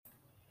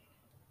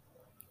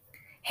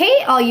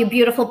Hey, all you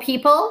beautiful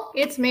people.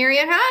 It's Mary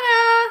and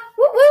Hannah.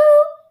 Woo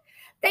woo.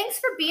 Thanks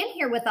for being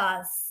here with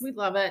us. We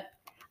love it.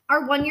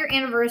 Our 1-year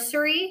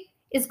anniversary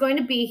is going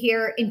to be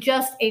here in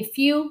just a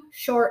few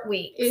short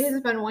weeks. It has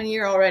been 1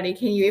 year already.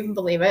 Can you even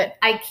believe it?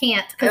 I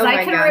can't, because Oh I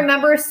my can God.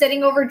 remember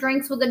sitting over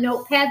drinks with a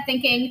notepad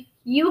thinking,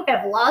 you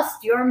have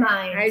lost your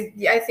mind.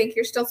 I think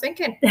you're still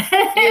thinking. You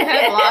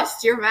have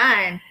lost your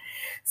mind.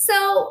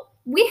 So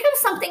we have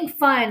something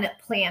fun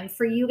planned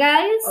for you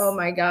guys. Oh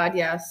my God,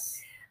 yes.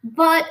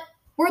 But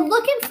we're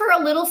looking for a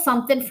little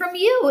something from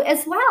you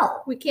as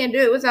well. We can't do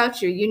it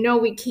without you. You know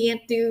we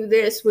can't do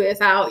this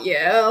without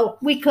you.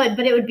 We could,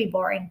 but it would be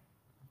boring.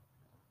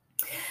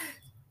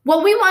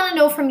 What we want to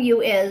know from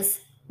you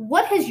is,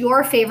 what has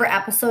your favorite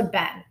episode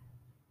been?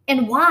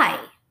 And why?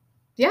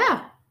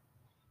 Yeah.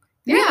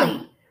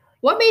 Really?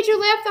 What made you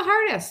laugh the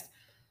hardest?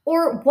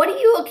 Or what do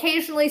you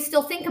occasionally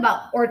still think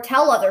about or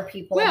tell other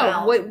people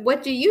about?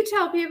 What do you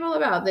tell people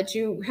about that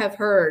you have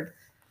heard?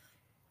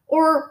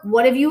 Or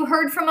what have you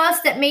heard from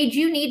us that made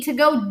you need to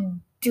go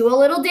do a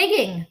little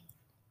digging?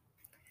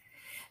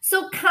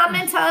 So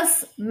comment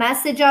us,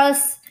 message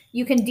us.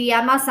 You can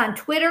DM us on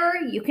Twitter.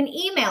 You can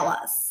email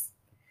us.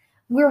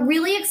 We're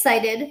really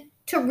excited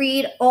to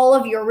read all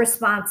of your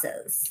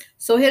responses.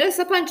 So hit us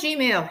up on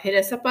Gmail. Hit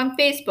us up on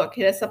Facebook.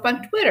 Hit us up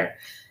on Twitter.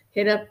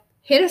 Hit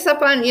us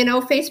up on,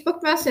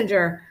 Facebook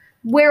Messenger.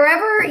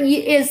 Wherever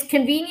is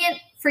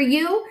convenient for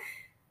you,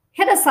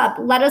 hit us up.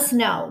 Let us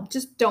know.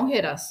 Just don't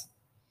hit us.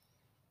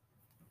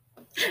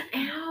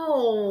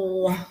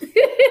 Ow.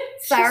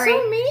 Sorry.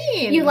 She's so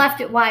mean. You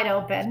left it wide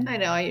open. I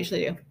know, I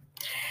usually do.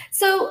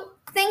 So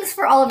thanks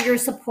for all of your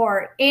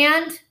support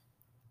and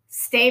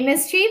stay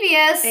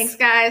mischievous. Thanks,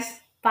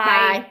 guys.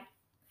 Bye.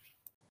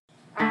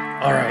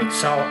 All right,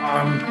 so,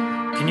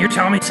 can you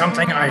tell me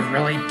something I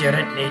really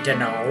didn't need to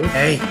know?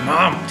 Hey,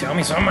 Mom, tell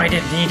me something I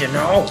didn't need to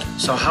know.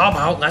 So how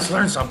about let's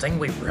learn something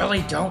we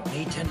really don't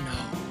need to know?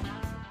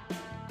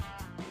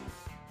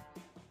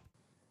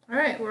 All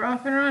right, we're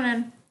off and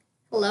running.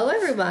 Hello,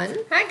 everyone.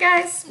 Hi,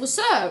 guys. What's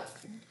up?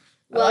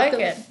 I like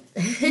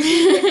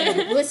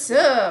it. What's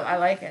up? I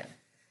like it.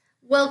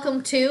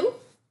 Welcome to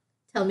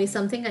Tell Me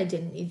Something I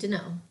Didn't Need to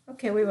Know.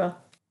 Okay, we will.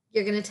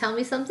 You're going to tell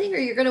me something or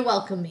you're going to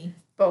welcome me?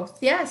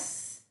 Both.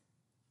 Yes.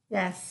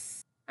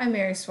 Yes. I'm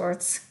Mary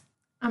Swartz.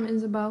 I'm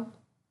Isabel.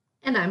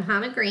 And I'm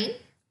Hannah Green.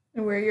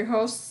 And we're your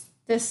hosts.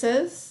 This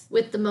is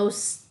With the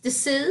most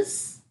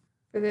this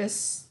for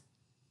this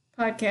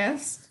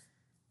podcast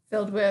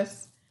filled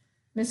with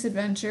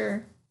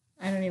misadventure.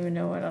 I don't even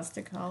know what else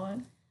to call it.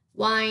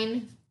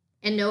 wine,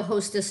 and no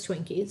Hostess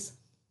Twinkies.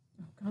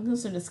 Oh, God,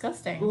 those are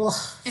disgusting. Ugh,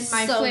 And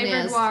my so flavored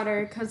nasty.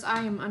 water, because I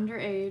am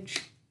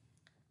underage.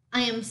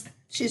 I am...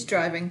 She's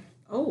driving.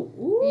 Oh,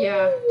 ooh.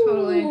 Yeah,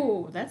 totally.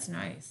 Ooh, that's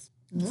nice.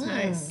 That's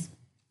nice.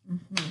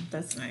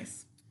 That's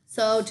nice.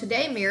 So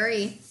today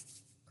Mary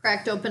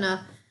cracked open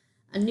a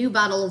new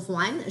bottle of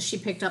wine that she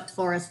picked up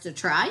for us to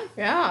try,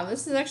 Yeah,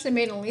 this is actually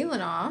made in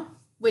Leelanau,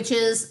 which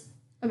is...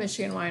 a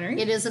Michigan winery.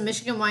 It is a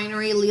Michigan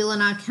winery.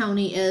 Leelanau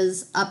County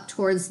is up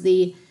towards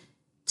the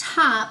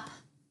top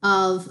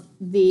of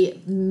the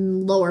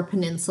lower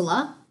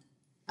peninsula,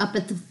 up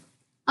at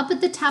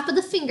the top of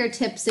the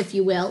fingertips, if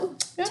you will.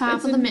 Yeah, Top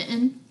it's of the a-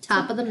 mitten.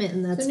 Top of the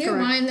mitten, that's It's a new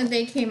correct. wine that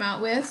they came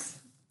out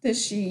with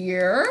this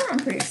year. I'm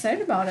pretty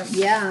excited about it.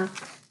 Yeah.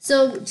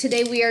 So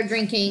today we are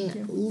drinking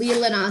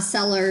Leelanau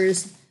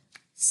Cellars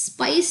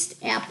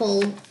Spiced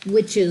Apple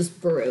Witch's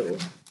Brew,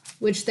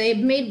 which they've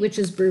made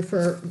Witch's Brew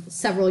for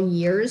several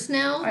years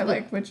now. I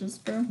like Witch's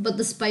Brew. But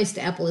the spiced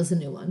apple is a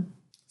new one.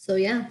 So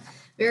yeah,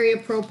 very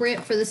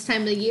appropriate for this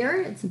time of the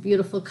year. It's a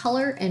beautiful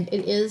color and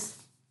it is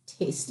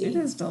tasty. It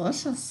is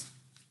delicious.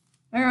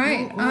 All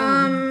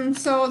right.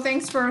 So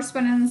thanks for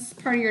spending this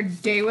part of your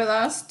day with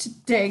us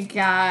today,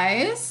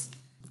 guys.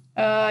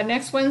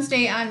 Next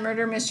Wednesday on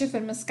Murder, Mischief,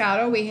 and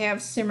Moscato, we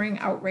have Simmering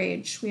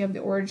Outrage. We have the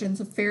origins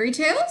of fairy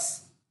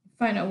tales.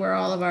 Find out where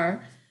all of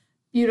our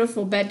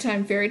beautiful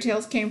bedtime fairy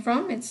tales came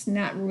from. It's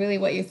not really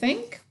what you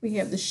think. We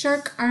have the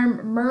Shark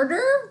Arm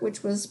Murder,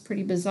 which was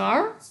pretty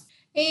bizarre.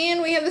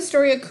 And we have the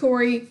story of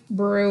Corey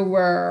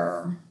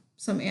Brewer,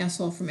 some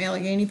asshole from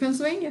Allegheny,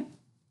 Pennsylvania.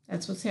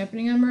 That's what's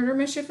happening on Murder,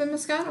 Mischief, and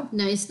Moscato.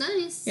 Nice,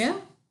 nice. Yeah?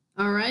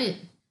 All right.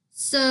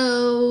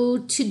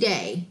 So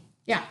today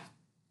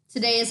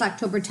is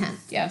October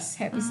 10th. Yes.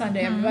 Happy Sunday,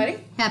 everybody.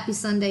 Happy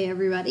Sunday,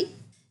 everybody.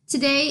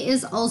 Today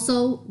is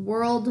also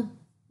World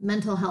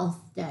Mental Health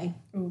Day.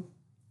 Ooh.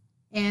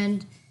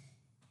 And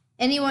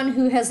anyone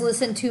who has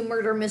listened to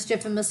Murder,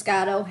 Mischief, and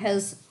Moscato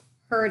has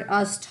heard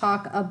us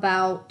talk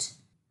about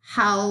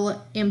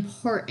how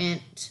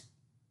important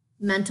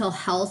mental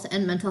health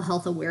and mental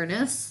health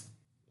awareness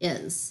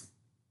is.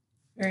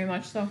 Very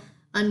much so.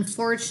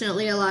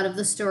 Unfortunately, a lot of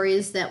the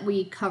stories that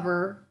we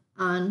cover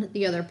on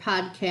the other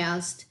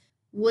podcast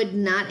would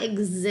not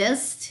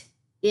exist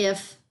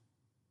if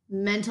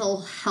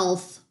mental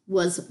health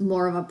was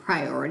more of a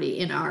priority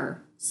in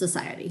our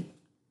society.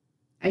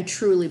 I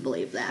truly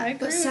believe that. I agree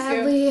But with you.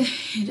 sadly,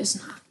 it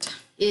is not.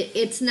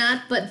 It's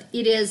not, but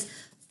it is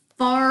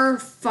far,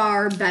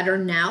 far better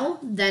now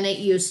than it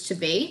used to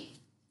be.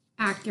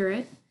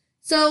 Accurate.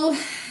 So,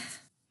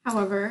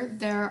 However,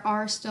 there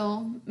are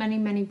still many,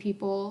 many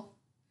people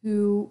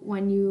who,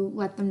 when you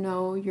let them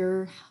know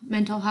your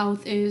mental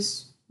health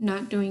is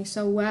not doing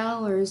so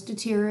well or is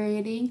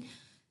deteriorating,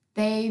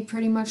 they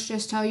pretty much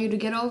just tell you to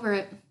get over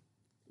it.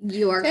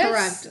 you are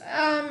That's,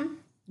 correct.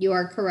 You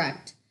are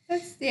correct.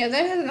 that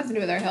has nothing to do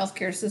with our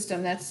healthcare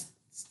system. That's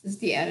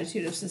the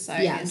attitude of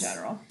society in Yes.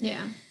 general.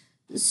 Yeah.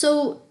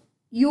 So,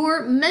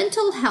 your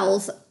mental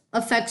health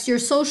affects your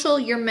social,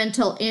 your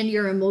mental, and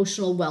your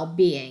emotional well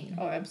being,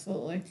 Oh,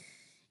 absolutely.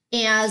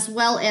 as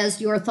well as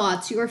your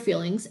thoughts, your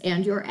feelings,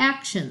 and your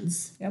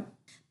actions. Yep.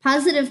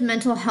 Positive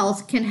mental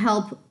health can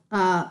help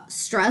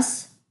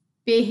stress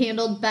be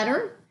handled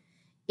better.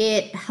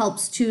 It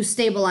helps to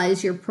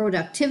stabilize your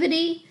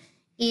productivity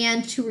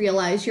and to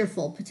realize your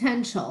full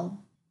potential.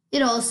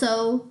 It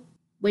also,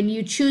 when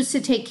you choose to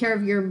take care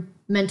of your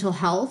mental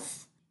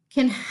health,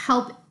 can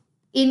help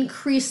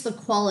increase the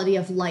quality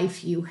of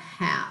life you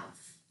have.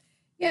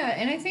 Yeah,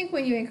 and I think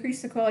when you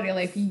increase the quality of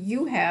life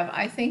you have,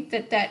 I think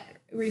that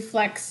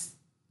reflects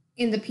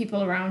in the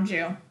people around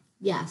you.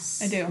 Yes.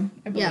 I do.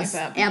 I believe Yes,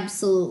 that.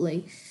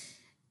 absolutely.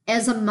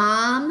 As a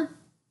mom,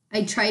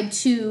 I tried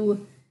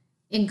to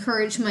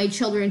encourage my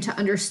children to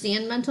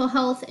understand mental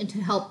health and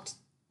to help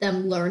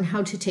them learn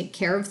how to take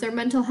care of their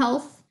mental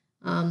health.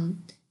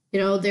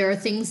 There are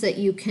things that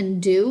you can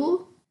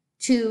do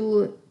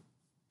to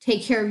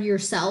take care of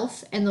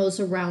yourself and those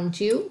around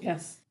you.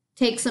 Yes.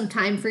 Take some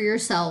time for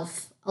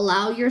yourself.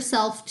 Allow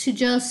yourself to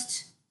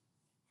just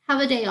have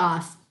a day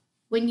off.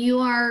 When you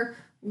are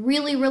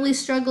really, really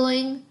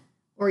struggling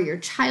or your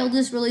child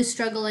is really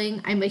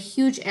struggling, I'm a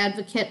huge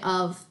advocate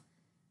of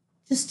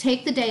just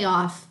take the day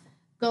off.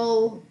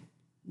 Go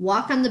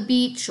walk on the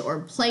beach or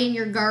play in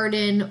your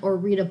garden or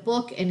read a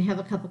book and have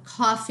a cup of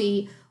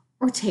coffee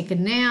or take a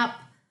nap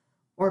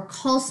or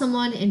call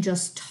someone and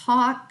just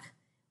talk.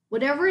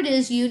 Whatever it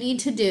is you need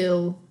to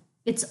do,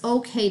 it's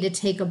okay to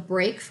take a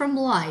break from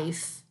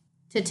life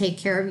to take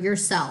care of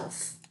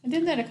yourself. I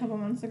did that a couple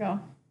months ago.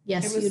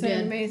 Yes, It was you an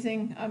did.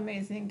 amazing,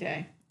 amazing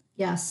day.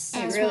 Yes. It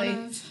As really-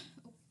 one of,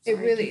 It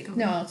sorry, really, keep going.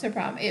 no, it's a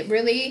problem. It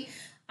really,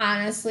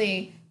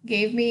 honestly,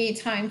 gave me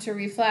time to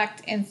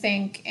reflect and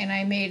think, and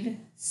I made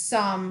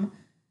some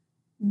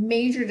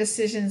major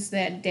decisions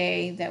that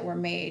day that were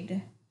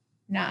made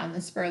not on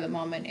the spur of the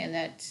moment and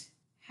that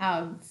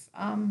have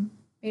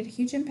made a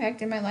huge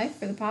impact in my life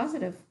for the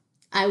positive.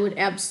 I would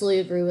absolutely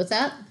agree with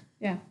that.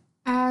 Yeah.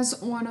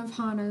 As one of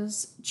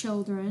Hannah's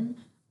children,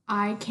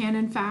 I can,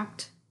 in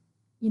fact,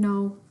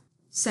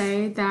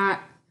 say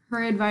that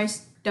her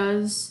advice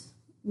does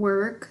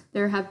work.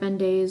 There have been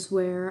days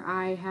where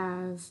I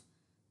have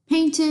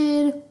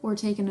painted or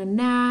taken a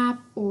nap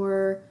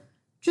or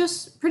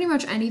just pretty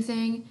much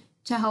anything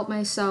to help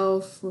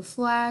myself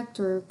reflect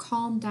or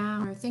calm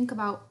down or think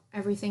about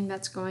everything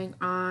that's going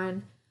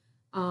on.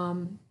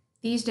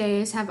 These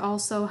days have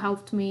also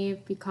helped me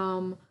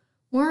become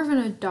more of an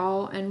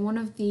adult, and one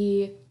of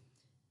the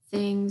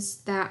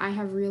things that I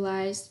have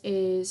realized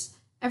is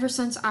ever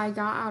since I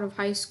got out of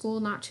high school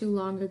not too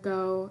long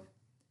ago,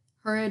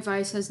 her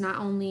advice has not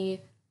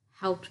only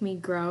helped me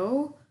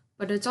grow,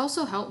 but it's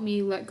also helped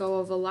me let go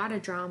of a lot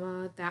of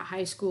drama that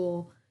high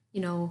school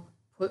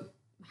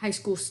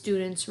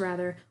students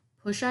rather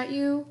push at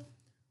you,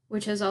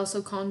 which has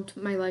also calmed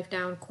my life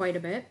down quite a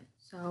bit.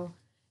 So,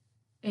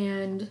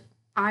 and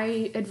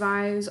I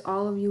advise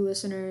all of you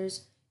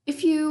listeners,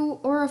 if you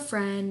or a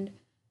friend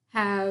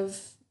have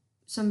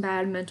some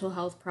bad mental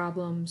health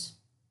problems,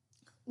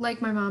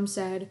 like my mom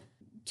said,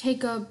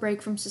 take a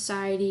break from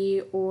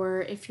society,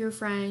 or if your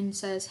friend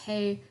says,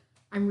 hey,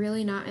 I'm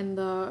really not in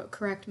the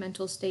correct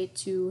mental state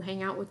to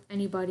hang out with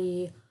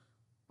anybody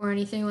or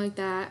anything like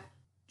that,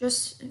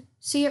 just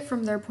see it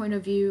from their point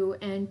of view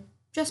and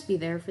just be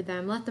there for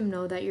them. Let them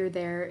know that you're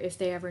there if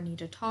they ever need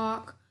to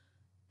talk,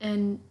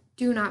 and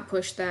do not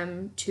push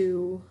them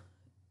to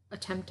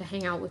attempt to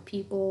hang out with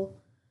people.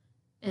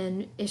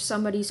 And if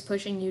somebody's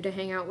pushing you to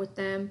hang out with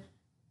them,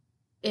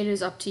 it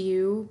is up to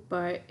you,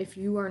 but if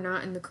you are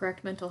not in the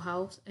correct mental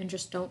health and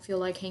just don't feel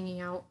like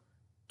hanging out,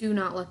 do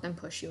not let them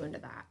push you into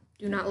that.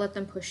 Do not let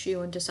them push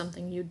you into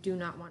something you do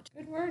not want to.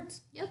 Good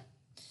words. Yep.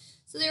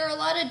 So there are a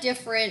lot of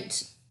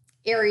different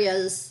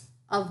areas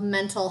of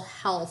mental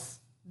health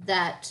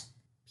that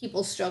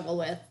people struggle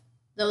with.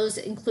 Those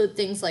include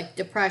things like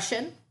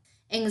depression,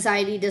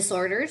 anxiety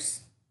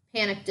disorders,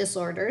 panic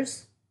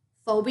disorders,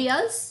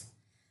 phobias,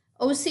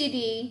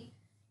 OCD,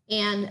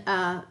 and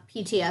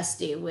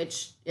PTSD,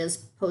 which is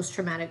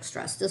post-traumatic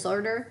stress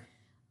disorder.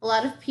 A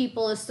lot of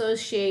people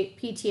associate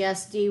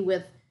PTSD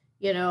with,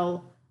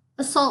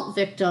 assault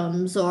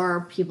victims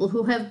or people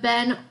who have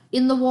been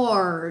in the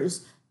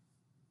wars.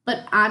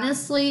 But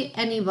honestly,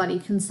 anybody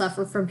can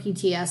suffer from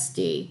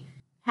PTSD.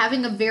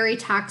 Having a very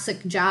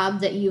toxic job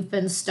that you've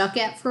been stuck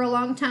at for a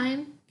long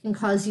time can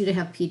cause you to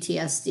have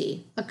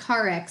PTSD. A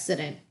car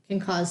accident can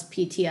cause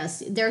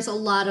PTSD. There's a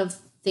lot of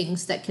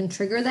things that can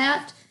trigger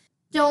that.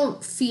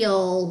 Don't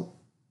feel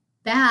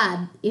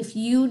bad if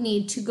you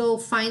need to go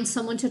find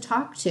someone to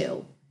talk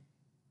to.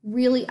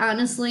 really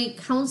honestly,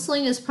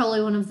 counseling is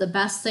probably one of the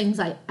best things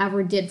I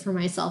ever did for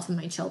myself and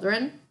my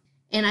children.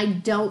 And I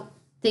don't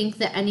think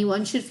that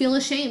anyone should feel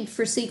ashamed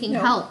for seeking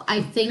help.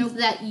 I think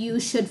that you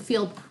should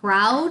feel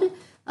proud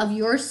of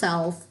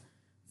yourself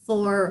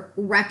for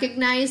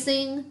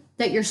recognizing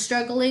that you're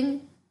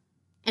struggling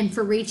and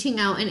for reaching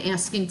out and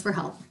asking for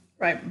help.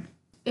 Right.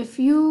 If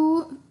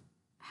you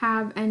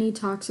have any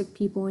toxic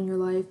people in your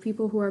life,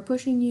 people who are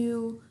pushing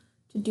you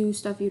to do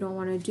stuff you don't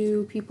want to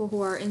do, people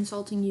who are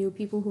insulting you,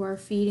 people who are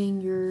feeding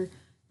your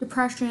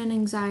depression,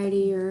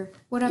 anxiety, or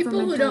whatever.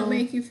 People who don't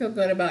make you feel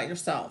good about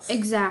yourself.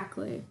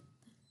 Exactly.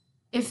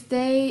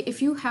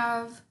 If you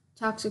have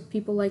toxic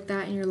people like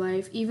that in your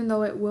life, even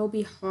though it will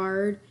be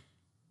hard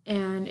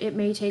and it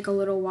may take a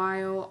little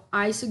while,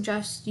 I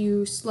suggest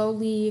you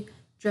slowly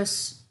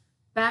just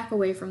back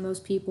away from those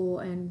people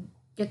and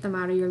get them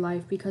out of your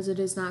life, because it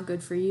is not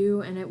good for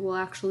you and it will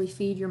actually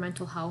feed your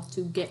mental health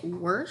to get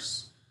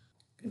worse.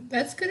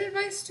 That's good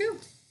advice too.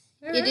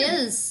 It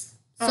is.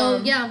 So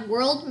yeah,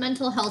 World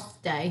Mental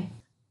Health Day.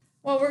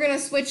 Well, we're going to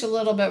switch a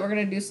little bit. We're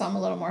going to do something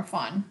a little more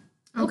fun.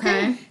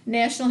 Okay.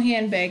 National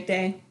Handbag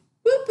Day.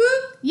 Whoop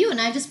whoop. You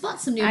and I just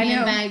bought some new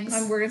handbags.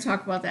 We're going to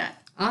talk about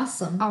that.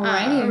 Awesome.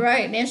 Alrighty. All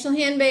right, National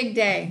Handbag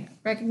Day.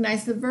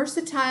 Recognize the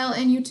versatile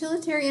and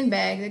utilitarian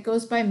bag that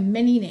goes by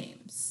many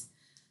names.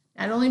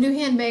 Not only do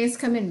handbags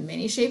come in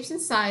many shapes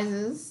and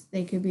sizes,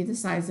 they could be the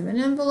size of an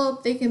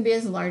envelope, they can be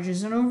as large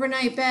as an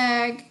overnight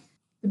bag.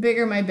 The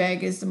bigger my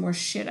bag is, the more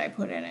shit I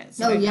put in it.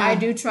 So I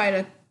do try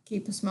to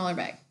keep a smaller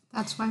bag.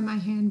 That's why my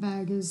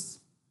handbag is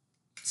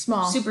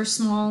Small. super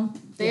small.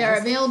 They are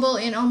available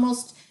in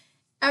almost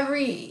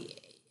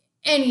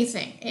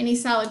anything, any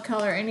solid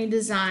color, any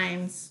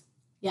designs,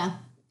 Yeah.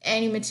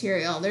 any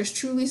material. There's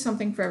truly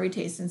something for every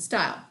taste and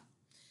style.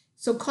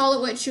 So call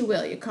it what you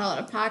will. You call it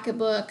a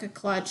pocketbook, a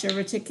clutch, a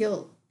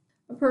reticule,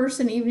 a purse,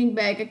 an evening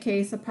bag, a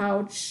case, a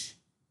pouch.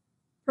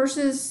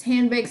 Purses,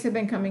 handbags have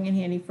been coming in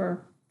handy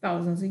for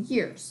thousands of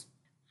years.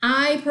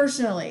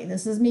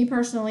 This is me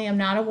personally, I'm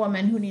not a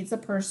woman who needs a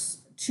purse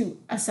to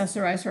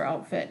accessorize her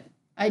outfit.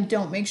 I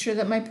don't make sure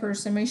that my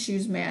purse and my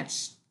shoes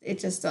match. It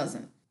just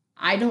doesn't.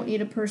 I don't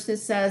need a purse that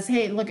says,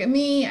 hey, look at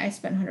me. I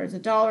spent hundreds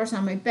of dollars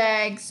on my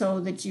bag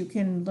so that you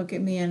can look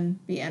at me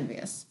and be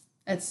envious.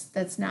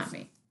 That's not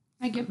me.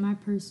 I get my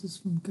purses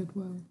from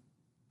Goodwill.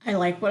 I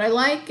like what I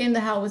like, and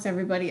the hell with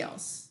everybody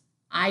else.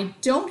 I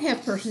don't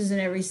have purses in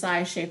every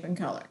size, shape, and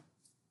color.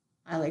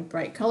 I like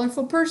bright,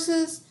 colorful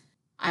purses.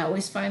 I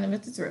always find them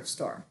at the thrift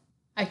store.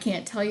 I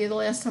can't tell you the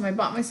last time I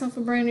bought myself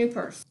a brand new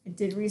purse. I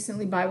did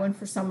recently buy one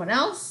for someone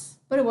else,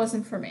 but it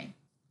wasn't for me.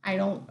 I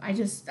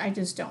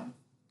just don't.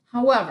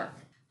 However,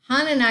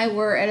 Han and I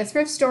were at a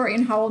thrift store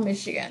in Howell,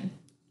 Michigan,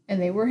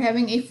 and they were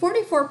having a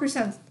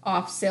 44%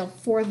 off sale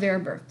for their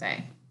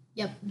birthday.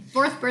 Yep.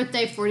 4th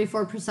birthday,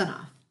 44%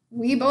 off.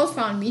 We both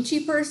found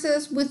Michi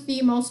purses with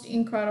the most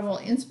incredible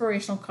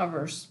inspirational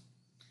covers.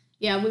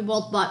 Yeah, we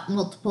both bought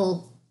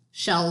multiple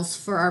shells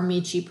for our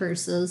Michi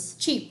purses.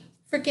 Cheap.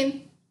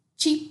 Freaking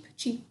cheap.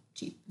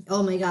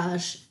 Oh my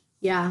gosh.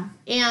 Yeah.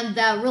 And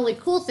the really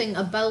cool thing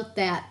about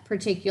that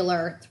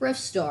particular thrift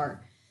store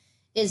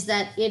is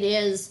that it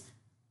is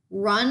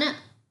run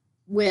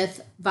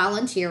with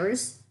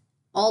volunteers.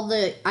 All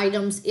the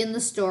items in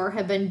the store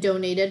have been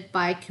donated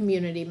by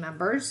community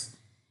members.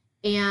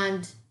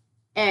 And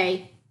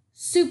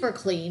super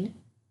clean,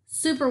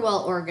 super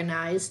well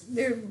organized.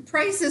 Their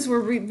prices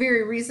were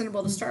very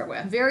reasonable to start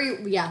with.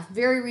 Very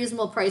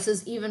reasonable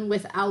prices even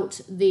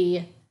without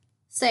the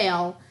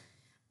sale.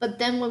 But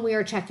then when we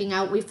were checking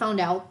out, we found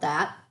out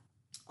that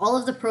all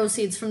of the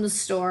proceeds from the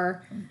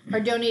store are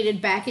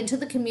donated back into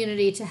the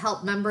community to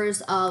help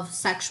members of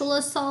sexual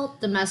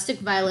assault, domestic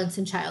violence,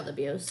 and child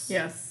abuse.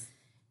 Yes.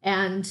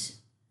 And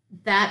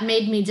that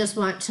made me just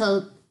want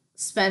to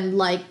spend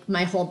like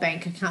my whole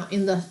bank account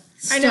in the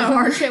store. I know,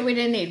 more shit we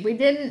didn't need. We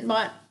didn't,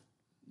 but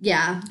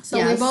yeah.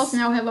 So we both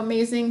now have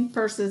amazing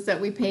purses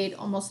that we paid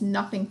almost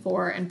nothing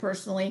for, and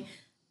personally,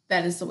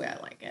 that is the way I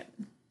like it.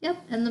 Yep,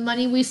 and the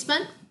money we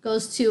spent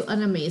goes to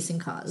an amazing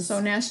cause. So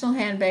National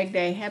Handbag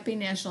Day. Happy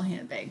National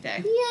Handbag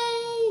Day.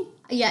 Yay!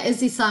 Yeah,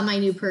 Izzy saw my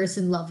new purse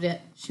and loved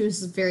it. She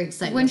was very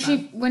excited.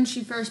 When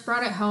she first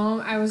brought it home,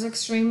 I was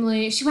she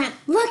went,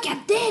 look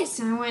at this,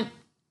 and I went,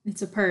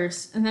 it's a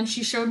purse. And then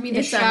she showed me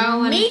the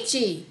shell, and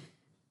Michi.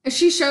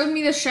 She showed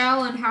me the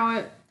shell and how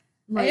it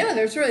I know,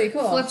 that's really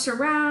cool. flips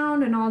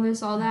around and all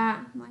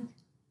that. I'm like,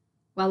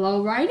 well,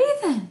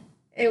 alrighty then.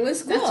 It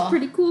was cool. That's a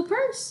pretty cool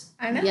purse.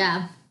 I know.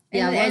 Yeah.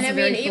 Yeah, and I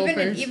mean, cool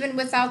even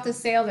without the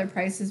sale, their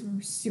prices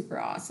were super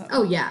awesome.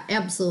 Oh yeah,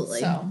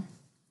 absolutely. So, all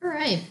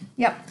right.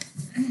 yep.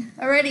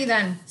 Alrighty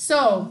then.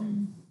 So,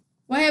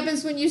 what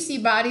happens when you see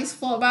bodies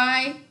float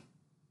by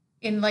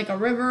in like a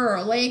river or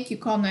a lake? You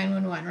call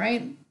 911,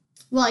 right?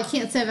 Well, I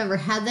can't say I've ever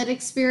had that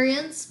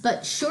experience,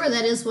 but sure,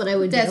 that is what I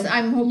would do.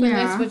 I'm hoping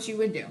that's what you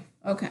would do.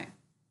 Okay.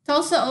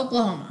 Tulsa,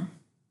 Oklahoma.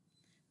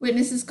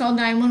 Witnesses called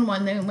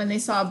 911 when they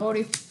saw a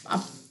body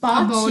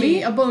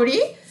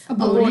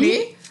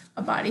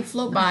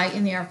float by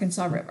in the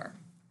Arkansas River.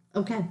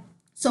 Okay.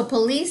 So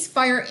police,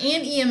 fire,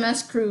 and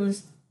EMS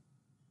crews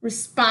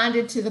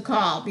responded to the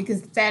call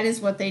because that is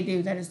what they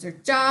do. That is their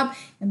job,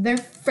 and they're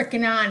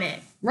freaking on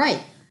it.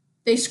 Right.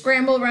 They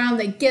scramble around,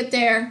 they get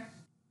there,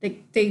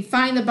 they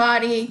find the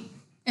body,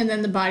 and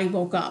then the body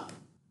woke up.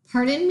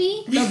 Pardon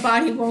me? The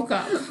body woke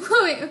up.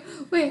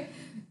 Wait.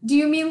 Do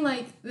you mean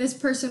like this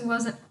person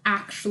wasn't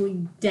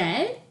actually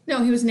dead?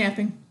 No, he was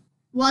napping.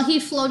 While he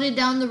floated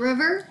down the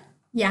river,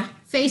 Yeah.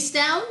 face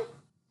down?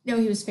 No,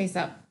 he was face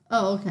up.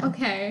 Oh, okay.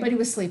 Okay. But he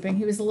was sleeping.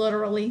 He was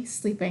literally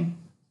sleeping.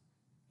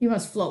 He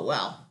must float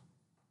well.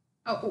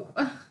 Oh,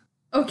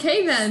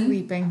 okay then.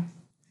 Sleeping.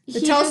 The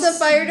He Tulsa just-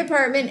 Fire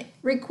Department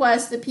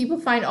requests that people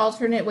find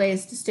alternate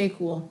ways to stay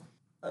cool.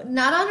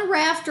 Not on a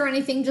raft or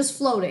anything, just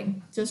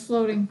floating. Just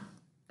floating.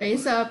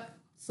 Face up,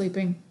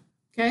 sleeping.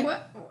 Okay?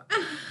 What?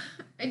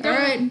 I don't. All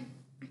right.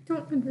 I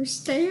don't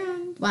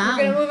understand. Wow.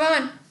 We're going to move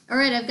on. All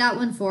right, I've got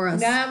one for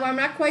us. No, I'm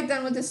not quite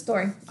done with this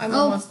story. I'm Oh.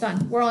 almost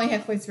done. We're only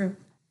halfway through.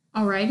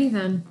 Alrighty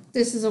then.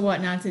 This is a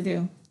what not to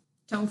do.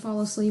 Don't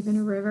fall asleep in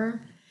a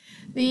river.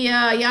 The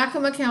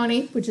Yakima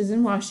County, which is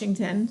in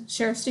Washington,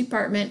 Sheriff's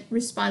Department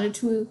responded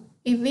to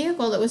a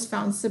vehicle that was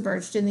found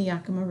submerged in the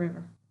Yakima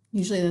River.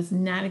 Usually that's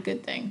not a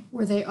good thing.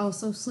 Were they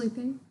also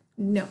sleeping?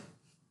 No.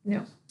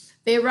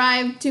 They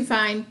arrived to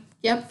find,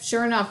 yep,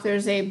 sure enough,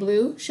 there's a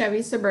blue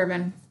Chevy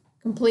Suburban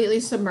completely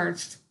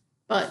submerged.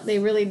 But they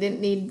really didn't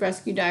need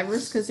rescue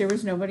divers because there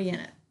was nobody in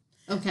it.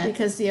 Okay.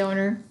 Because the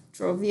owner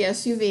drove the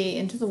SUV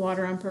into the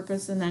water on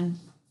purpose and then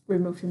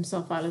removed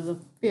himself out of the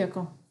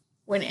vehicle.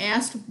 When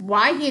asked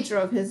why he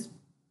drove his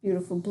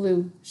beautiful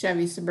blue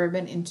Chevy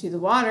Suburban into the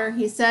water,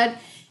 he said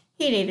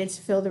he needed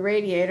to fill the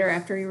radiator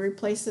after he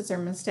replaced the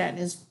thermostat in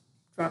his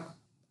truck.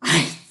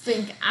 I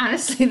think,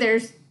 honestly,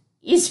 there's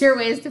easier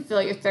ways to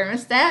fill your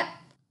thermostat.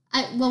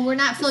 Well, we're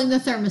not filling the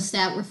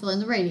thermostat, we're filling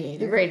the The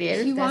radiator.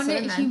 radiator, He that's what I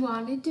wanted. meant. He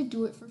wanted to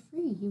do it for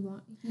free.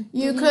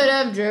 You could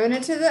have driven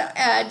it to the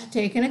edge,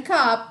 taken a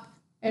cup,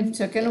 and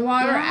taken the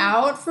water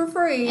out for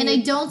free. And I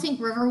don't think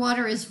river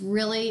water is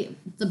really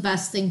the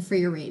best thing for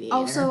your radiator.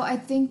 Also, I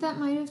think that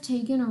might have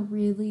taken a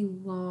really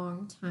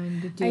long time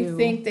to do. I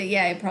think that,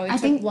 yeah, it probably I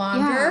took think-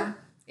 longer. yeah.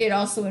 It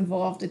also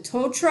involved a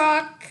tow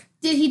truck.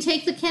 did he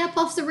take the cap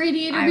off the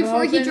radiator I'm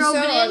before he hoping drove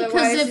so, it in? Because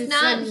otherwise if it's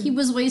not, sudden- he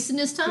was wasting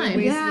his time.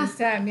 Wasted Yeah. his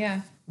time,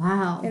 yeah.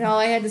 Wow. And all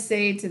I had to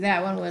say to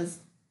that one was,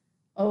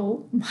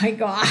 oh my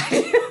God.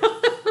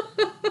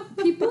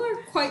 people are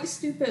quite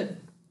stupid.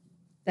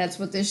 That's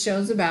what this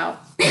show's about.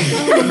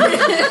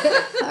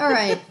 All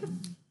right.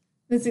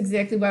 That's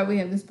exactly why we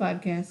have this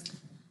podcast.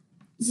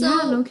 So,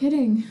 Yeah, no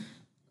kidding.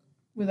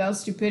 Without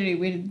stupidity,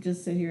 we'd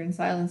just sit here in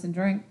silence and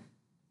drink.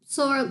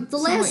 so the So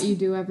last what you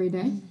do every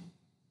day?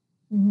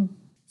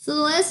 so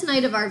the last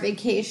night of our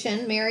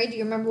vacation, Mary, do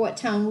you remember what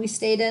town we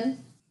stayed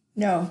in?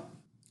 No,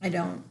 I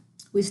don't.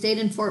 We stayed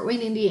in Fort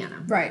Wayne,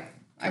 Indiana. Right.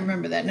 I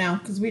remember that now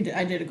because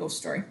I did a ghost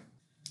story.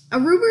 A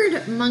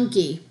rumored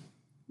monkey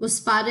was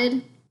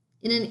spotted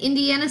in an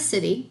Indiana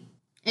city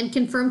and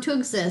confirmed to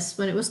exist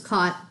when it was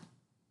caught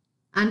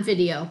on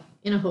video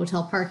in a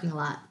hotel parking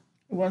lot.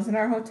 It wasn't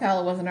our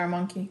hotel. It wasn't our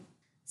monkey.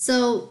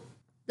 So,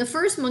 the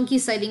first monkey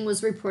sighting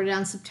was reported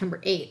on September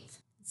 8th.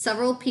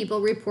 Several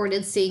people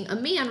reported seeing a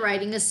man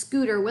riding a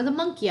scooter with a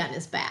monkey on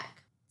his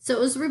back. So, it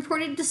was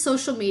reported to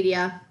social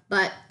media,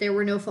 but there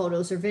were no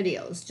photos or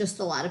videos. Just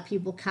a lot of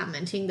people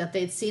commenting that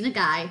they'd seen a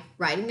guy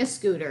riding a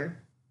scooter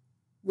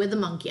with a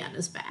monkey on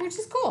his back. Which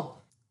is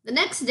cool. The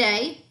next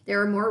day,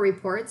 there are more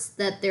reports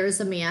that there's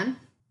a man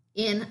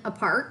in a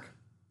park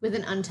with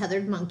an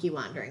untethered monkey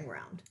wandering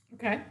around,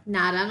 Okay.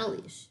 not on a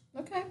leash.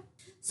 Okay.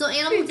 So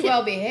animal He's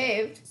well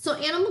behaved. So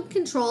animal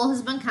control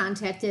has been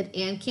contacted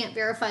and can't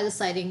verify the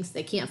sightings.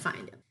 They can't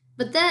find him.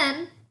 But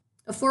then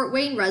a Fort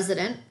Wayne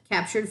resident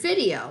captured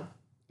video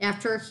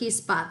after he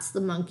spots the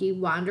monkey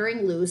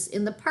wandering loose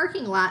in the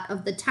parking lot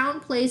of the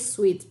Town Place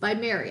Suites by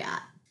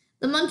Marriott.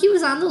 The monkey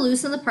was on the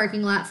loose in the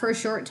parking lot for a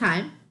short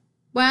time,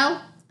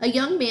 while a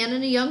young man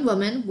and a young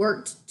woman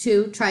worked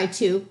to try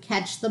to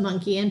catch the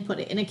monkey and put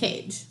it in a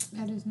cage.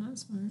 That is not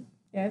smart.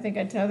 Yeah, I think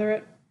I'd tether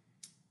it.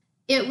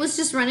 It was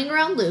just running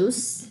around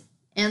loose,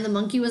 and the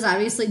monkey was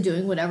obviously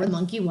doing whatever the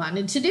monkey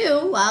wanted to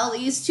do while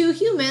these two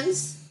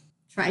humans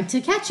tried to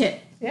catch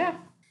it. Yeah.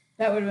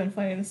 That would have been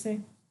funny to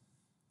see.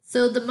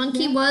 So the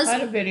monkey was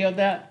I'd have videoed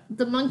that.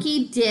 the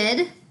monkey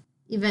did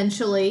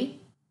eventually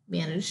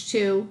manage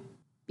to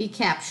be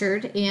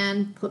captured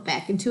and put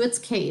back into its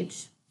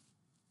cage.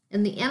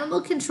 And the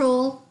animal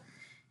control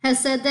has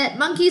said that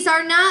monkeys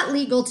are not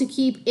legal to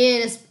keep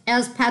as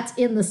pets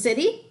in the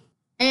city,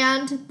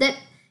 and that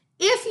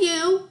if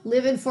you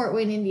live in Fort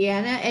Wayne,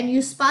 Indiana, and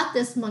you spot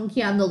this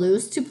monkey on the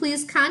loose, to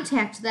please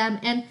contact them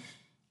and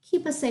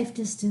keep a safe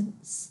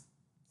distance.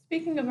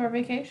 Speaking of our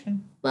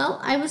vacation. Well,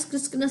 I was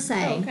just going to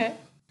say, Oh, okay.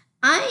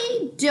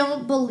 I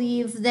don't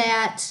believe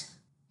that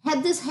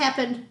had this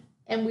happened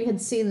and we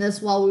had seen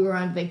this while we were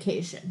on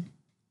vacation,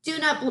 do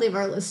not believe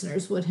our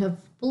listeners would have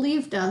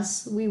believed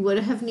us. We would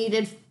have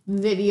needed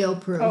video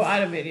proof. Oh, I'd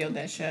have videoed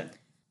that shit.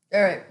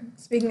 All right.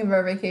 Speaking of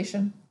our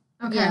vacation.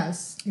 Okay.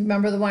 Yes. You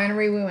remember the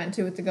winery we went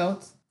to with the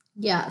goats?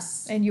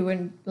 Yes. And you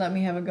wouldn't let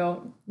me have a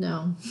goat.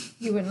 No.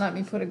 You wouldn't let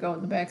me put a goat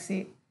in the back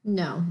seat.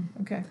 No.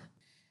 Okay.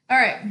 All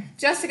right.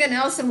 Jessica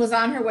Nelson was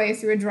on her way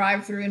through a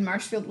drive-through in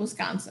Marshfield,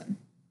 Wisconsin,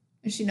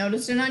 and she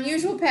noticed an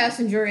unusual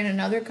passenger in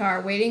another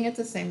car waiting at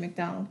the same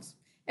McDonald's.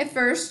 At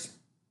first,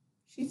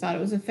 she thought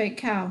it was a fake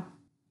cow,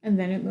 and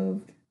then it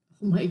moved.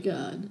 Oh my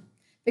God.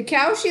 The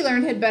cow, she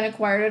learned, had been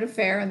acquired at a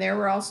fair, and there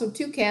were also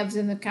 2 calves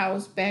in the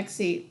cow's back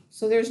seat.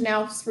 So there's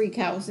now 3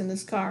 cows in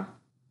this car.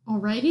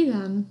 Alrighty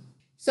then.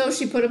 So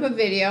she put up a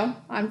video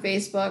on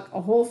Facebook,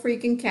 a whole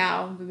freaking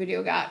cow. The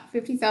video got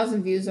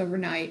 50,000 views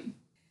overnight.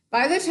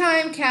 By the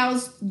time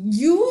cows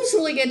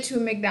usually get to a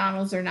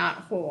McDonald's, they're not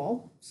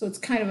whole. So it's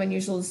kind of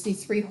unusual to see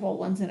 3 whole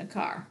ones in a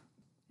car.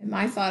 And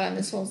my thought on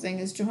this whole thing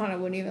is Johanna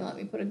wouldn't even let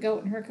me put a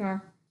goat in her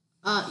car.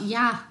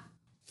 Yeah.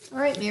 All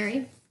right,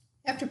 Mary.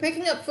 After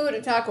picking up food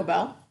at Taco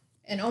Bell,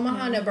 an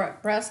Omaha,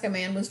 Nebraska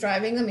man was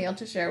driving the meal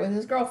to share with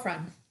his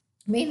girlfriend.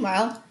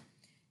 Meanwhile,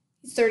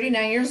 he's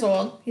 39 years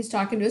old. He's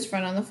talking to his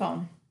friend on the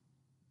phone.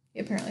 He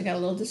apparently got a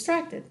little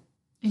distracted.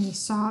 And you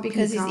saw a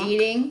Because peacock. he's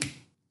eating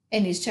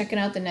and he's checking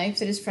out the knife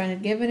that his friend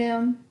had given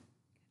him.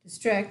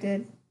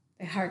 Distracted.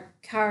 The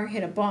car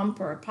hit a bump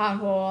or a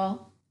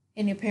pothole,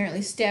 and he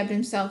apparently stabbed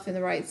himself in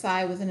the right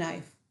thigh with a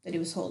knife that he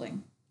was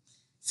holding.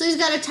 So he's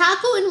got a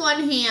taco in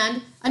one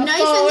hand, a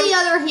knife phone. in the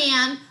other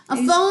hand,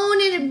 a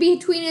phone in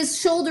between his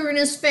shoulder and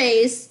his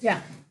face.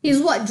 Yeah. He's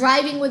what,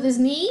 driving with his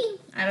knee?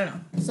 I don't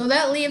know. So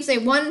that leaves a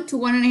 1 to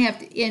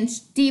 1.5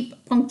 inch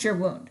deep puncture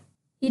wound.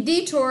 He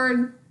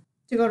detoured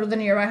to go to the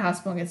nearby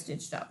hospital and get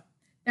stitched up.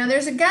 Now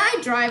there's a guy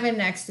driving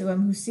next to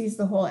him who sees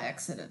the whole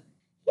accident.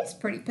 He's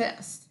pretty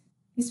pissed.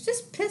 He's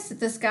just pissed that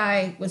this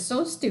guy was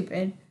so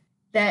stupid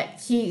that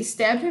he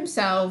stabbed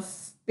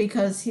himself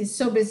because he's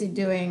so busy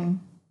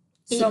doing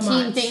so 18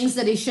 much. things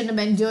that he shouldn't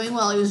have been doing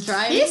while he was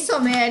driving. He's so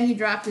mad he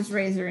dropped his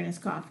razor in his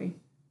coffee.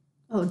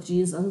 Oh,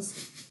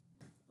 Jesus.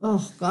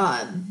 Oh,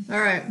 God. All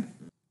right.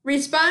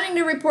 Responding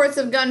to reports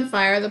of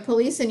gunfire, the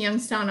police in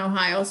Youngstown,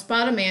 Ohio,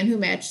 spot a man who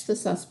matched the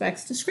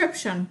suspect's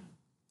description.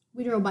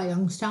 We drove by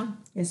Youngstown.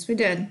 Yes, we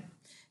did.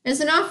 As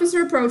an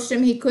officer approached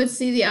him, he could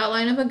see the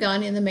outline of a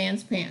gun in the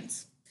man's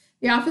pants.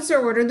 The officer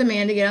ordered the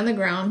man to get on the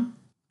ground,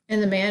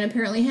 and the man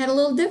apparently had a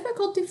little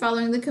difficulty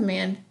following the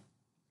command,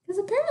 because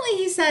apparently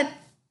he said,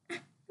 "I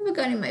have a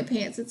gun in my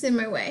pants, it's in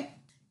my way."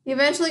 He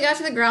eventually got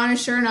to the ground, and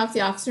sure enough,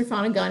 the officer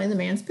found a gun in the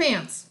man's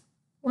pants.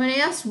 When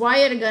asked why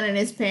he had a gun in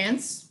his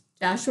pants,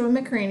 Joshua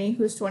McCraney,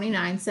 who's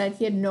 29, said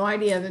he had no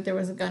idea that there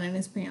was a gun in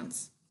his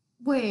pants.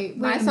 Wait,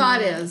 My a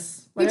thought minute.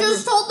 is... You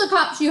just told the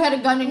cops you had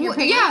a gun in your Well,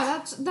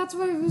 pants. yeah, that's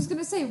what I was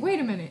gonna say. Wait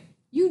a minute.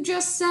 You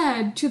just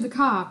said to the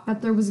cop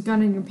that there was a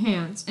gun in your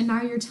pants, and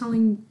now you're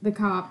telling the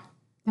cop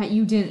that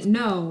you didn't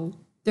know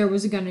there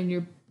was a gun in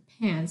your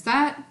pants.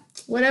 That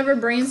Whatever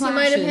brains he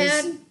might have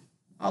clashes. had,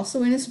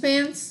 also in his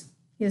pants,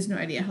 he has no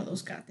idea how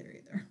those got there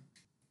either.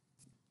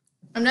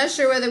 I'm not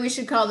sure whether we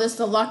should call this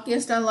the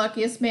luckiest,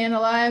 unluckiest man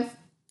alive,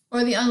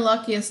 or the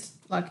unluckiest,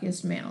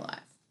 luckiest man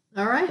alive.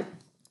 All right.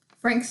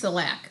 Frank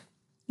Selak.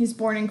 He's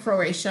born in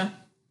Croatia,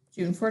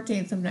 June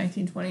 14th of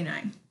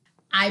 1929.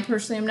 I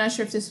personally am not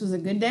sure if this was a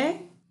good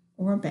day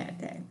or a bad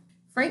day.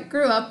 Frank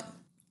grew up,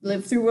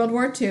 lived through World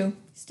War II,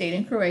 stayed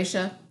in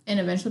Croatia, and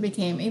eventually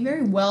became a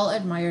very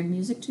well-admired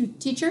music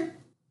teacher.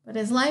 But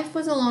his life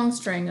was a long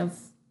string of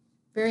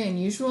very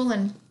unusual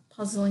and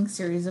puzzling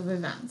series of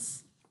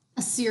events.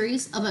 A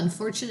series of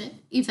unfortunate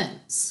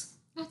events.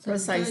 that's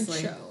Precisely.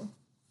 a good show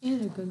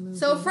and a good movie.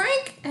 So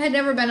Frank had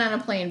never been on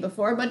a plane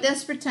before, but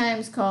desperate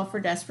times call for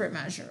desperate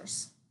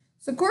measures.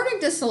 So according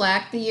to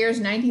Selak, the year is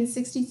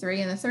 1963,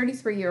 and the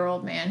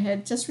 33-year-old man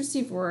had just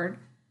received word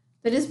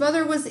that his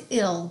mother was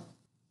ill,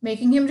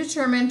 making him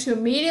determined to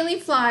immediately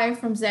fly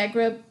from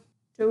Zagreb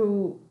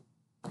to,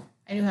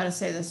 I knew how to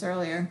say this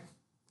earlier,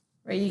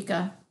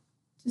 Rijeka,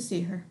 to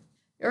see her.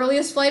 The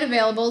earliest flight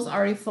available is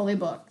already fully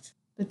booked,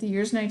 but the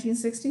year's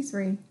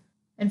 1963,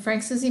 and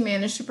Frank says he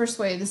managed to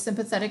persuade the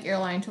sympathetic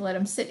airline to let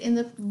him sit in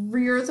the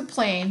rear of the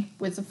plane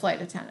with the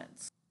flight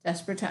attendants.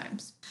 Desperate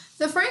times.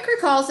 So Frank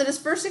recalls that his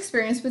first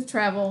experience with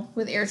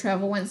air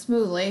travel went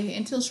smoothly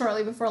until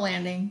shortly before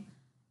landing,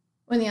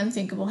 when the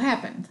unthinkable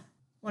happened.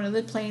 One of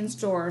the plane's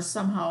doors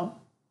somehow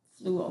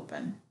flew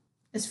open.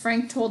 As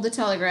Frank told the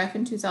Telegraph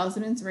in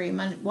 2003,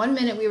 one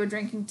minute we were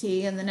drinking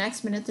tea, and the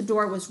next minute the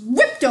door was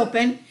ripped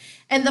open,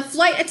 and the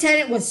flight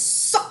attendant was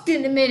sucked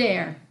into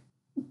midair.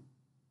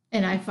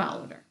 And I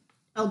followed her.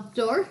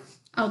 Outdoor?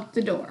 Out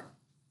the door.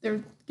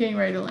 They're getting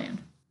ready to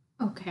land.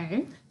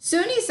 okay.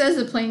 Soon he says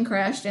the plane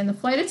crashed, and the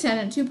flight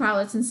attendant, 2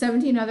 pilots, and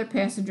 17 other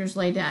passengers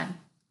lay dead.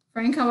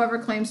 Frank, however,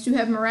 claims to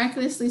have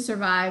miraculously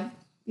survived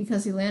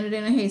because he landed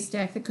in a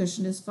haystack that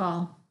cushioned his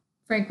fall.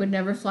 Frank would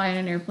never fly in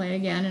an airplane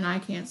again, and I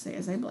can't say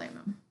as I blame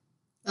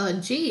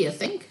him. Gee, you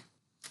think?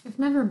 I've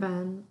never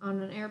been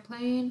on an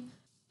airplane,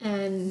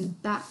 and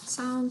that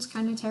sounds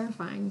kind of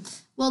terrifying.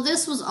 Well,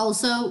 this was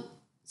also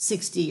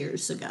 60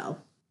 years ago.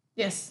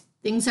 Yes,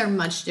 Things are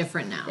much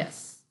different now.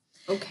 yes.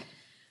 Okay.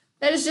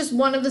 That is just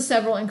one of the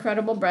several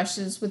incredible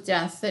brushes with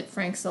death that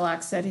Frank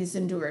Selak said he's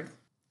endured.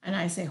 And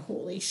I say,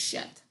 holy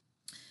shit.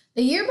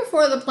 The year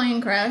before the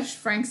plane crash,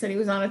 Frank said he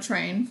was on a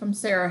train from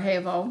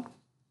Sarajevo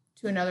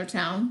to another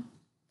town.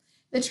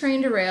 The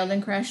train derailed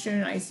and crashed in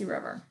an icy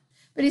river.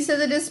 But he said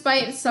that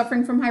despite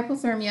suffering from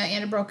hypothermia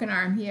and a broken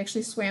arm, he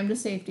actually swam to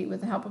safety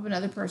with the help of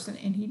another person,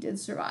 and he did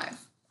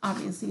survive.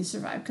 Obviously, he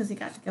survived because he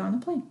got to go on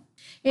the plane.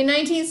 In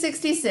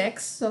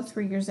 1966, so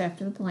 3 years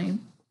after the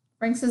plane,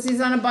 Frank says he's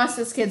on a bus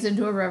that skids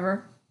into a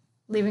river,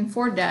 leaving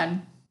 4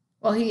 dead.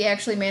 Well, he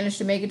actually managed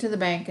to make it to the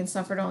bank and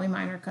suffered only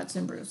minor cuts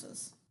and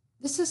bruises.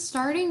 This is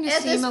starting to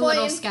At this seem a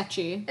little point-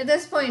 sketchy. At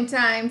this point in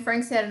time,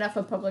 Frank's had enough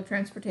of public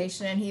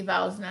transportation and he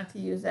vows not to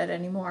use that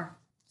anymore.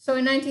 So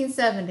in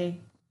 1970,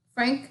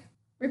 Frank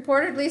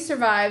reportedly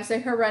survives a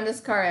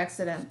horrendous car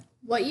accident.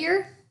 What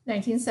year?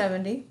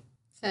 1970.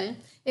 Okay.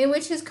 In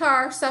which his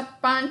car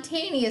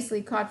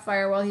spontaneously caught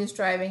fire while he was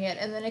driving it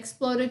and then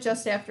exploded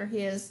just after he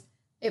is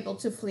able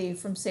to flee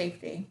from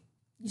safety.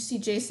 You see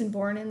Jason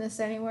Bourne in this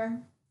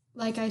anywhere?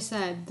 Like I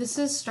said, this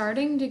is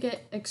starting to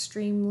get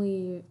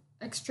extremely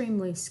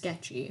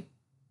sketchy.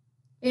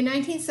 In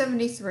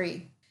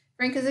 1973,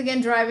 Frank is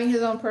again driving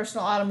his own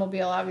personal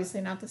automobile,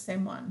 obviously not the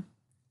same one.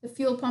 The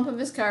fuel pump of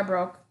his car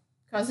broke,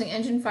 causing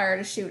engine fire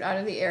to shoot out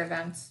of the air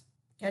vents,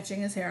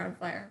 catching his hair on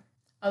fire.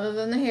 Other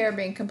than the hair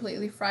being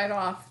completely fried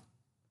off,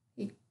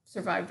 he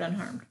survived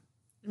unharmed.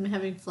 I'm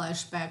having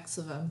flashbacks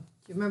of do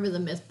you remember the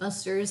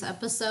Mythbusters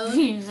episode?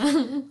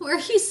 Yeah. Where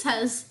he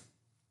says,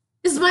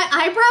 "Is my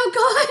eyebrow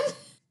gone?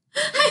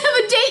 I have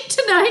a date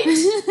tonight."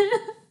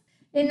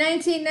 In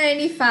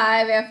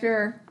 1995,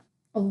 after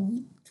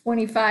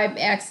 25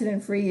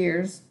 accident-free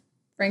years,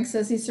 Frank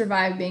says he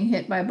survived being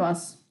hit by a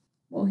bus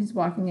while he's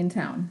walking in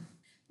town.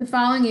 The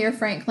following year,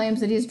 Frank claims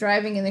that he's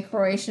driving in the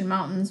Croatian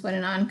mountains when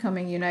an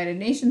oncoming United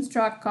Nations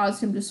truck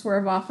caused him to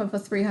swerve off of a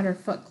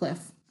 300-foot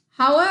cliff.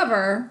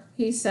 However,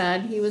 he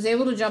said he was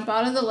able to jump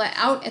out at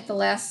the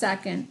last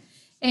second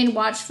and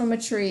watch from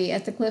a tree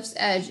at the cliff's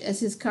edge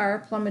as his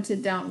car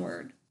plummeted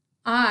downward.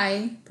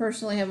 I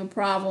personally have a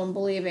problem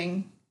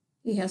believing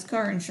he has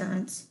car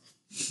insurance.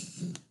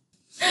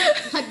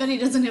 I bet he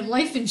doesn't have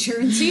life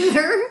insurance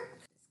either.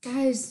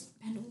 Guy's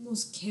been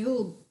almost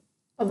killed.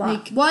 A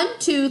lot. 1,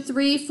 2,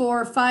 3,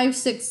 4, 5,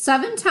 6,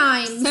 7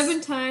 times.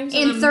 7 times.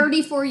 in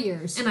 34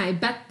 years. And I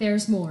bet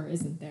there's more,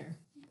 isn't there?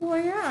 Well,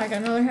 yeah, I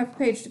got another half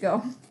page to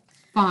go.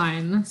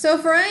 Fine. So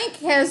Frank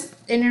has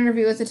an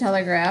interview with the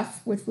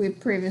Telegraph, which we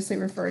previously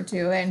referred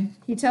to, and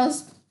he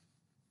tells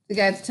the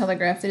guy at the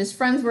Telegraph that his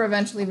friends were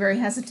eventually very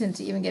hesitant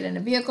to even get in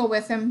a vehicle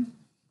with him,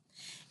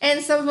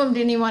 and some of them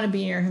didn't even want to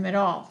be near him at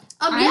all.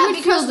 I Yeah, would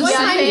because feel one the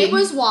time he same.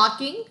 was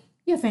walking.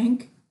 You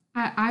think?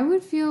 I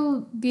would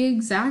feel the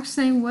exact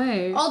same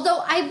way.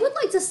 Although I would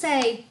like to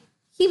say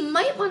he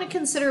might want to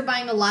consider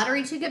buying a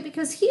lottery ticket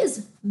because he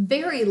is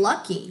very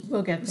lucky.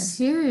 We'll get there.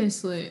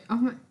 Seriously. Oh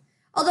my.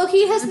 Although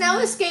he has now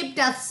escaped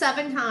death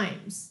 7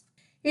 times.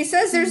 He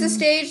says there's a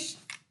stage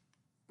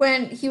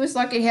when he was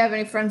lucky to have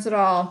any friends at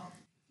all.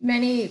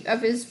 Many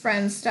of his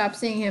friends stopped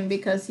seeing him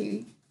because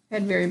he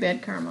had very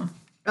bad karma.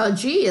 Oh,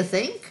 gee, you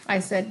think?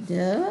 I said,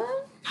 duh?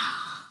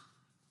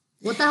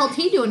 What the hell did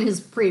he do in his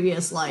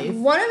previous life?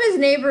 One of his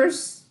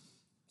neighbors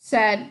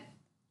said,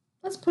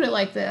 let's put it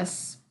like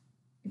this.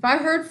 If I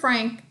heard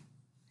Frank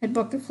had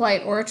booked a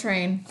flight or a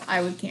train,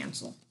 I would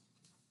cancel.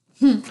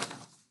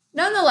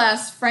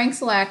 Nonetheless, Frank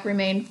Slack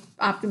remained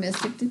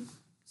optimistic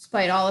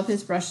despite all of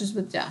his brushes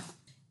with death.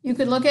 You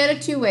could look at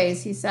it 2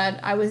 ways, he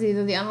said. I was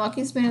either the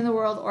unluckiest man in the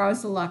world or I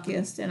was the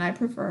luckiest, and I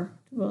prefer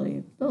to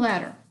believe the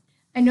latter.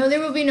 I know there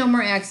will be no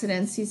more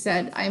accidents, he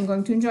said. I am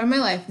going to enjoy my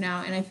life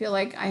now, and I feel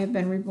like I have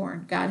been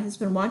reborn. God has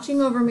been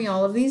watching over me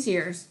all of these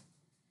years.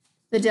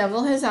 The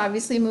devil has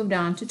obviously moved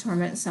on to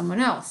torment someone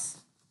else.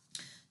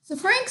 So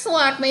Frank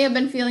Slack may have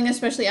been feeling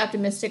especially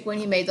optimistic when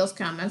he made those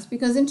comments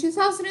because in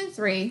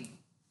 2003,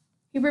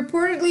 he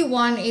reportedly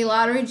won a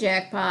lottery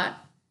jackpot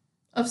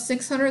of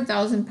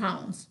 600,000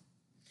 pounds,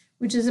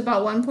 which is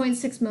about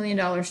 $1.6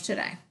 million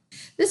today.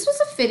 This was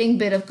a fitting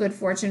bit of good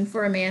fortune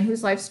for a man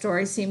whose life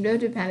story seemed to have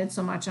depended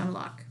so much on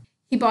luck.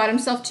 He bought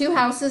himself 2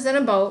 houses and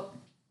a boat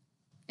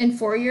in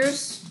 4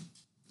 years,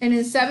 and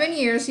in 7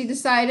 years he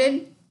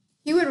decided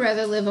he would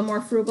rather live a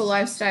more frugal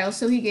lifestyle,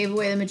 so he gave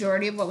away the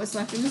majority of what was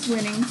left of his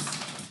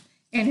winnings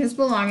and his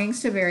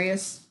belongings to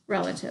various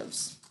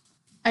relatives.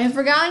 I have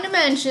forgotten to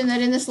mention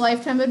that in this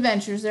Lifetime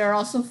Adventures there are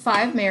also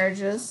 5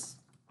 marriages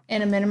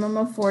and a minimum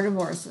of 4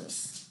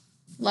 divorces.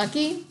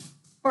 Lucky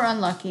or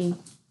unlucky?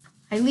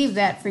 I leave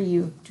that for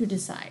you to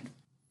decide.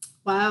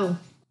 Wow.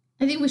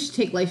 I think we should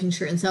take life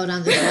insurance out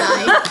on this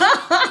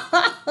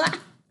guy.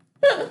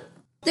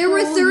 There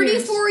were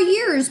 34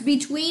 years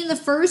between the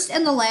first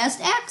and the last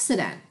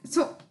accident.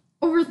 So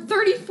over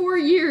 34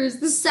 years,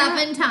 this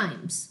 7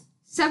 times.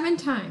 7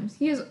 times.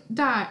 He has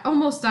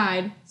almost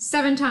died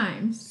 7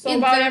 times. So In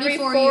about every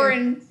 34 4 years.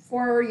 and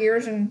 4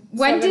 years and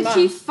When 7 did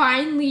he months.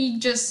 finally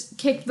just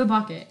kick the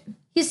bucket?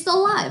 He's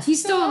still alive. He's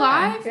still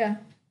alive? Yeah,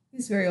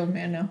 he's a very old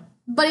man now.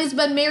 But he's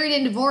been married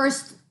and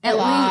divorced at A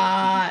least.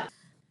 lot.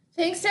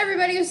 Thanks to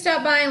everybody who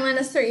stopped by and lent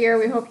us their ear.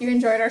 We hope you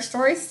enjoyed our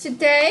stories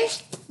today.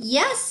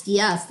 Yes,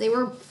 they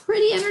were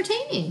pretty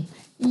entertaining.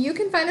 You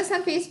can find us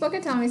on Facebook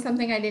at Tell Me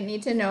Something I Didn't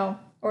Need to Know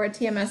or at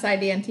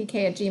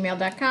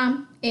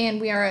tmsidntk@gmail.com.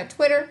 And we are at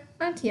Twitter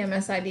on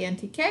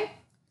tmsidntk.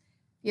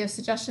 If you have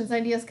suggestions,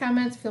 ideas,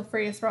 comments, feel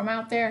free to throw them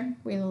out there.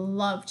 We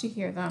love to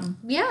hear them.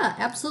 Yeah,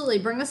 absolutely.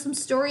 Bring us some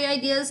story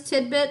ideas,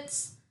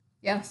 tidbits.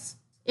 Yes.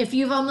 If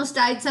you've almost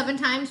died 7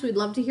 times, we'd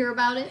love to hear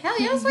about it. Hell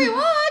yes, we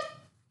would.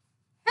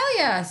 Hell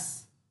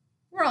yes.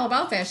 We're all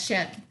about that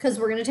shit. Because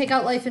we're going to take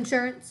out life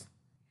insurance.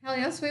 Hell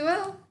yes, we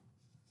will.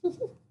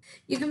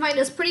 You can find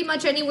us pretty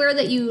much anywhere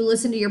that you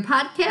listen to your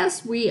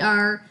podcast. We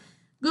are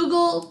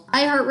Google,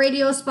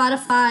 iHeartRadio,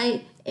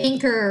 Spotify,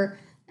 Anchor,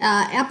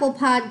 Apple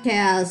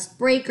Podcast,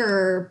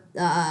 Breaker,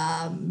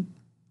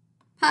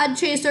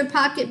 Podchaser,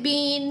 Pocket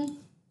Bean,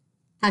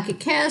 Pocket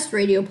Cast,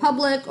 Radio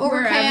Public,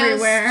 Overcast.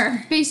 We're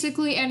everywhere.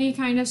 Basically any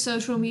kind of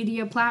social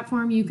media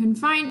platform you can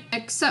find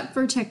except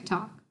for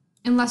TikTok.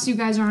 Unless you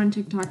guys are on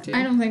TikTok too.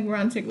 I don't think we're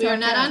on TikTok. We are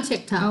not yet. on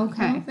TikTok. I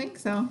Okay. don't think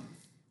so.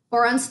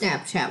 Or on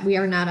Snapchat. We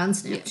are not on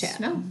Snapchat. Yes,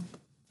 no.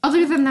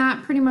 Other than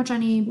that, pretty much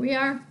any We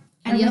are.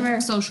 Everywhere.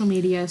 social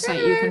media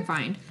site you can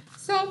find.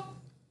 So,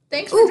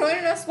 thanks for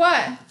joining us.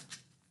 What?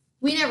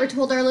 We never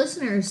told our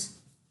listeners.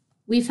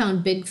 We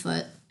found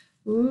Bigfoot.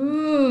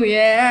 Ooh,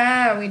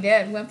 yeah, we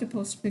did. We'll have to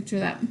post a picture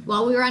of that.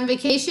 While we were on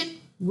vacation,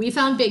 we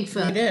found We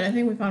Bigfoot did. I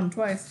think we found him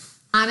twice.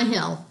 on a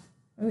hill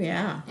Oh,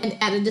 yeah. and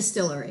at a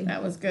distillery.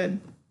 That was good.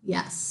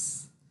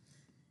 Yes.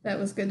 That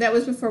was good. That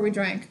was before we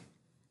drank.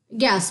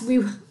 Yes, we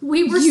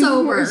were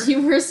sober.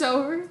 You were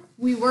sober?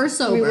 We were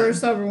sober. We were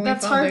sober when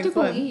That's we found hard to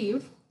Bigfoot.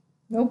 believe.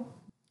 Nope.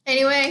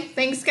 Anyway,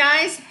 thanks,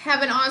 guys.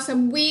 Have an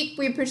awesome week.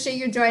 We appreciate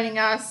you joining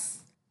us.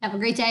 Have a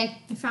great day.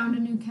 I found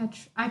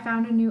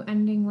a new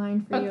ending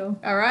line for you.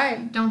 All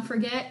right. Don't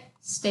forget,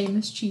 stay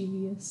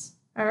mischievous.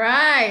 All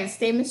right.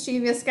 Stay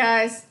mischievous,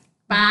 guys.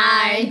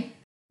 Bye.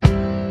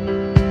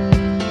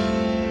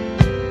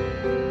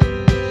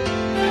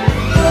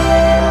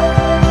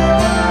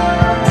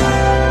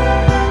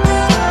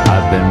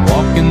 I've been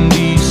walking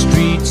these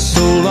streets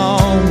so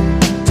long,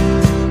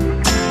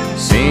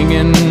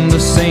 singing the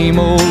same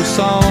old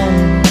song.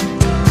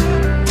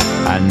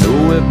 I know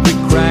every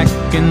crack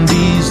in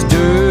these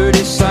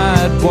dirty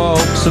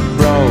sidewalks of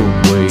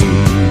Broadway,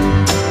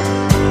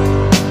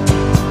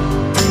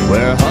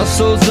 where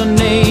hustle's the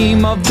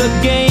name of the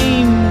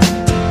game,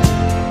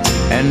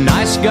 and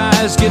nice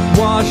guys get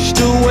washed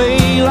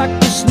away like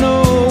the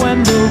snow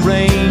and the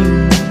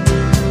rain.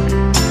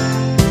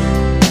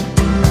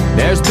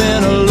 There's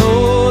been a low